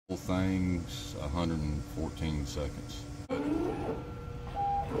Whole thing's 114 seconds.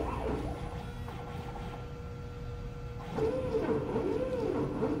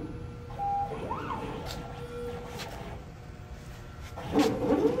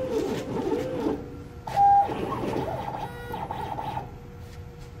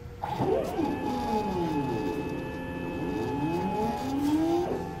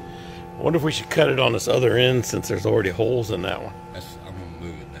 I wonder if we should cut it on this other end since there's already holes in that one. I'm gonna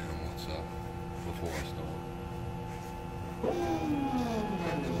move it down once before I start.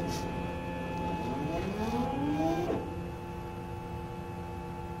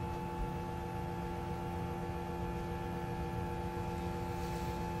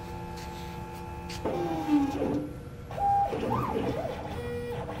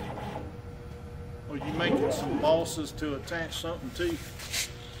 Well, you making some bosses to attach something to?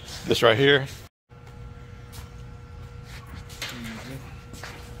 This right here.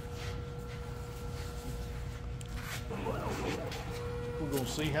 We're gonna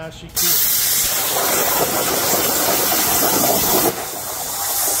see how she cooks.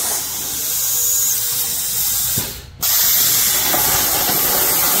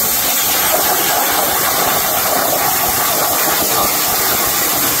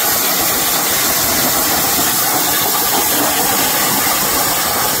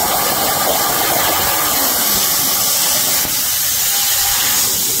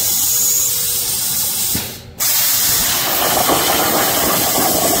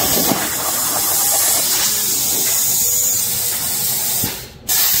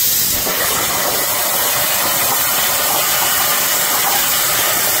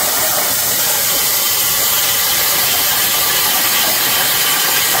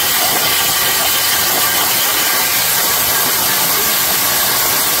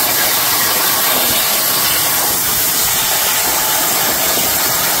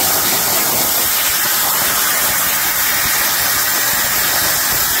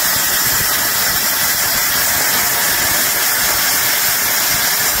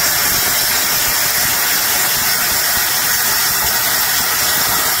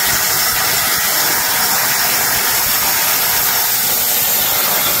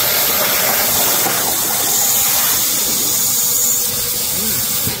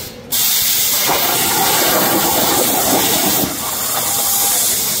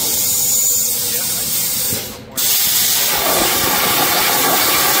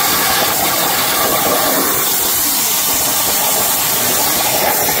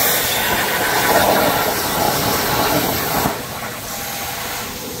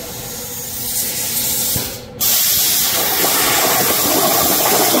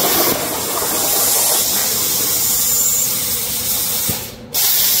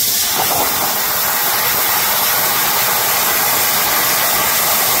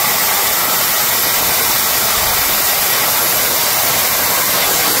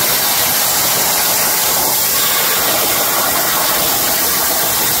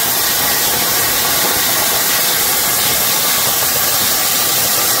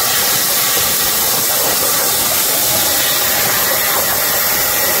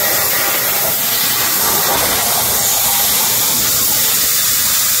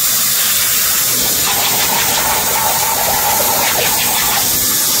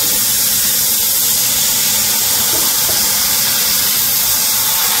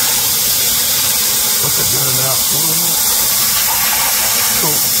 What's it doing now?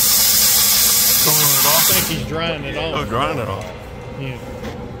 Pulling it off? I think he's drying it off. Oh, drying it off. Yeah.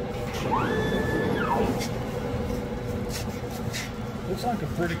 Looks like a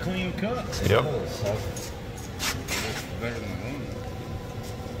pretty clean cut. Yep. Better than one.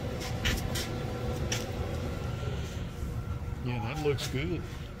 Yeah, that looks good.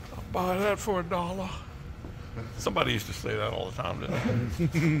 I'll buy that for $1. Somebody used to say that all the time, didn't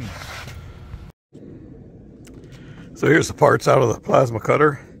they? So here's the parts out of the plasma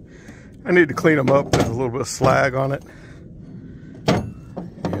cutter. I need to clean them up. There's a little bit of slag on it.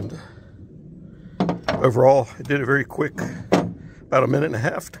 And overall, I did it very quick. About 1.5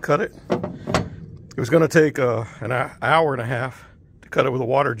 minutes to cut it. It was going to take an hour and a half to cut it with a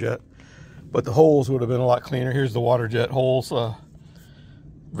water jet. But the holes would have been a lot cleaner. Here's the water jet holes.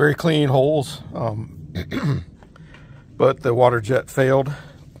 Very clean holes. But the water jet failed.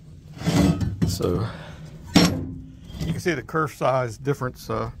 So you can see the kerf size difference.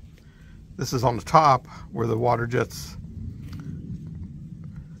 This is on the top where the water jet's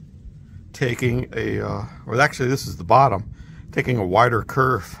taking a, or actually this is the bottom, taking a wider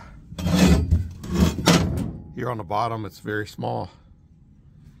kerf. Here on the bottom, it's very small.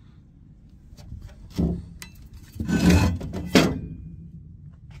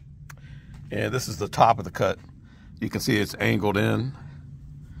 And this is the top of the cut. You can see it's angled in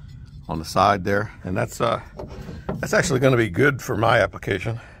on the side there, and that's actually going to be good for my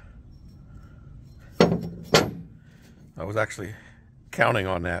application. I was actually counting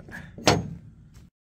on that.